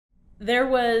there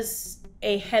was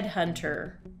a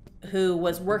headhunter who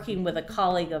was working with a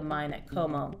colleague of mine at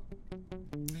Como.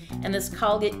 And this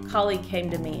colleague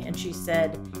came to me and she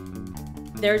said,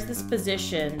 there's this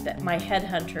position that my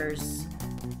headhunter's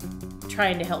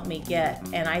trying to help me get,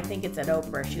 and I think it's at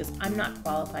Oprah. She goes, I'm not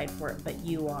qualified for it, but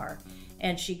you are.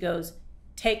 And she goes,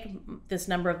 take this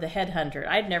number of the headhunter.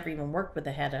 I'd never even worked with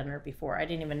a headhunter before. I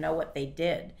didn't even know what they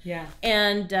did. Yeah.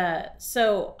 And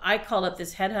so I called up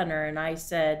this headhunter and I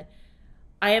said,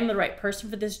 I am the right person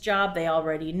for this job. They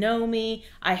already know me.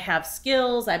 I have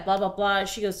skills. I blah, blah, blah.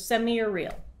 She goes, send me your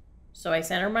reel. So I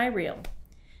sent her my reel.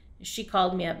 She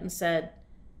called me up and said,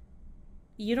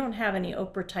 you don't have any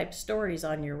Oprah type stories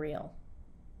on your reel.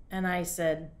 And I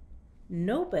said,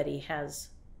 nobody has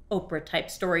Oprah type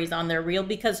stories on their reel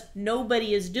because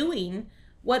nobody is doing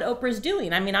what Oprah's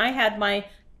doing. I mean, I had my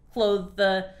clothe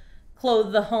the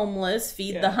homeless,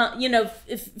 feed the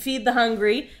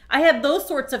hungry. I had those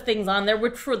sorts of things on there,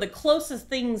 which were the closest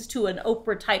things to an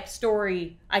Oprah type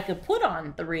story I could put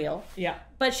on the reel. Yeah.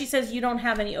 But she says, you don't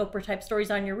have any Oprah type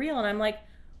stories on your reel. And I'm like,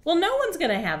 well, no one's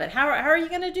going to have it. How are you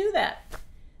going to do that?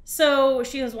 So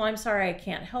she goes, well, I'm sorry, I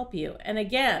can't help you. And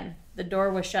again, the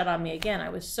door was shut on me again. I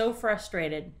was so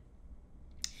frustrated.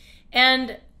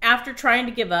 And after trying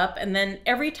to give up, and then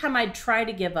every time I'd try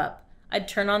to give up, I'd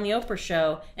turn on the Oprah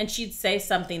Show and she'd say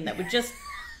something that would just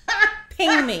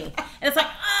ping me. And it's like,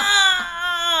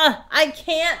 I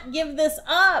can't give this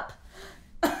up.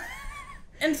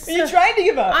 And so you tried to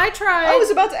give up. I tried. I was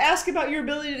about to ask about your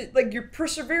ability to, like, your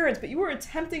perseverance, but you were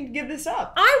attempting to give this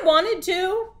up. I wanted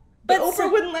to. But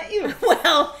Oprah wouldn't let you.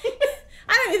 Well,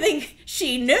 I don't even think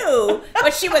she knew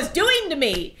what she was doing to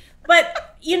me.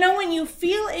 But, you know, when you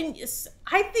feel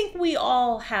I think we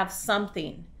all have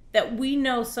something that we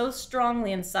know so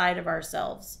strongly inside of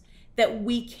ourselves that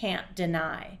we can't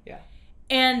deny. Yeah.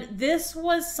 And this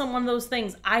was one of those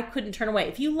things I couldn't turn away.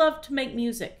 If you love to make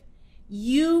music,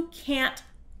 you can't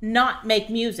not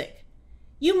make music.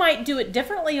 You might do it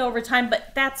differently over time,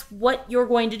 but that's what you're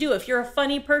going to do. If you're a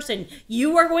funny person,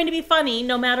 you are going to be funny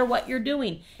no matter what you're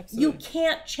doing. Absolutely. You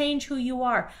can't change who you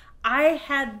are. I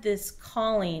had this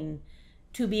calling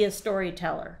to be a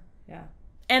storyteller. Yeah.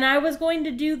 And I was going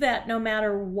to do that no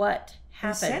matter what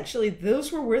happened. Essentially,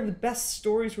 those were where the best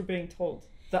stories were being told.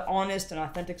 The honest and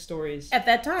authentic stories. At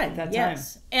that time,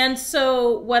 yes. And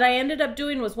so what I ended up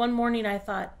doing was one morning I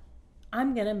thought,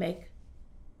 I'm going to make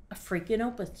a freaking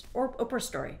Oprah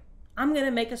story. I'm going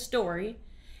to make a story.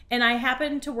 And I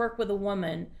happened to work with a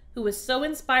woman who was so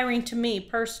inspiring to me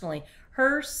personally.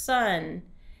 Her son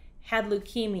had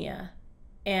leukemia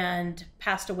and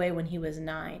passed away when he was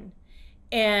 9.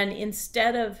 And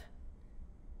instead of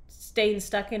staying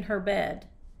stuck in her bed,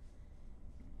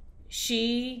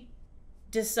 she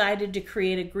decided to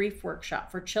create a grief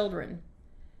workshop for children.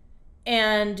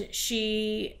 And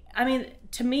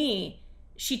to me,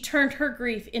 she turned her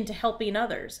grief into helping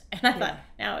others. And I thought,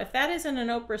 now, if that isn't an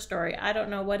Oprah story, I don't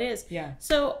know what is. Yeah.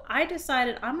 So I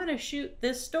decided I'm going to shoot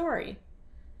this story.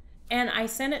 And I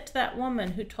sent it to that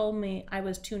woman who told me I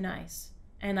was too nice.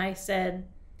 And I said,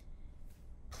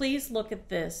 please look at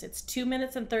this. It's 2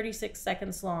 minutes and 36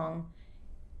 seconds long.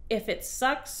 If it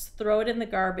sucks, throw it in the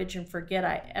garbage and forget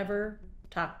I ever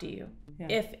talked to you. Yeah.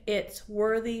 If it's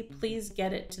worthy, please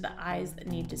get it to the eyes that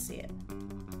need to see it.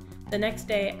 The next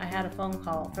day, I had a phone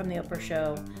call from the Oprah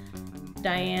Show,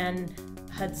 Diane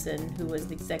Hudson, who was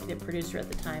the executive producer at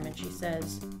the time, and she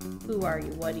says, who are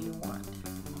you? What do you want?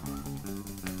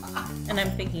 And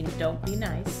I'm thinking, don't be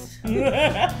nice.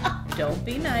 Don't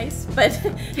be nice. But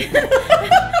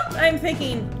I'm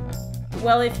thinking,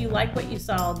 well, if you like what you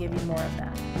saw, I'll give you more of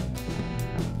that.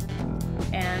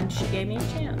 And she gave me a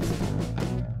chance.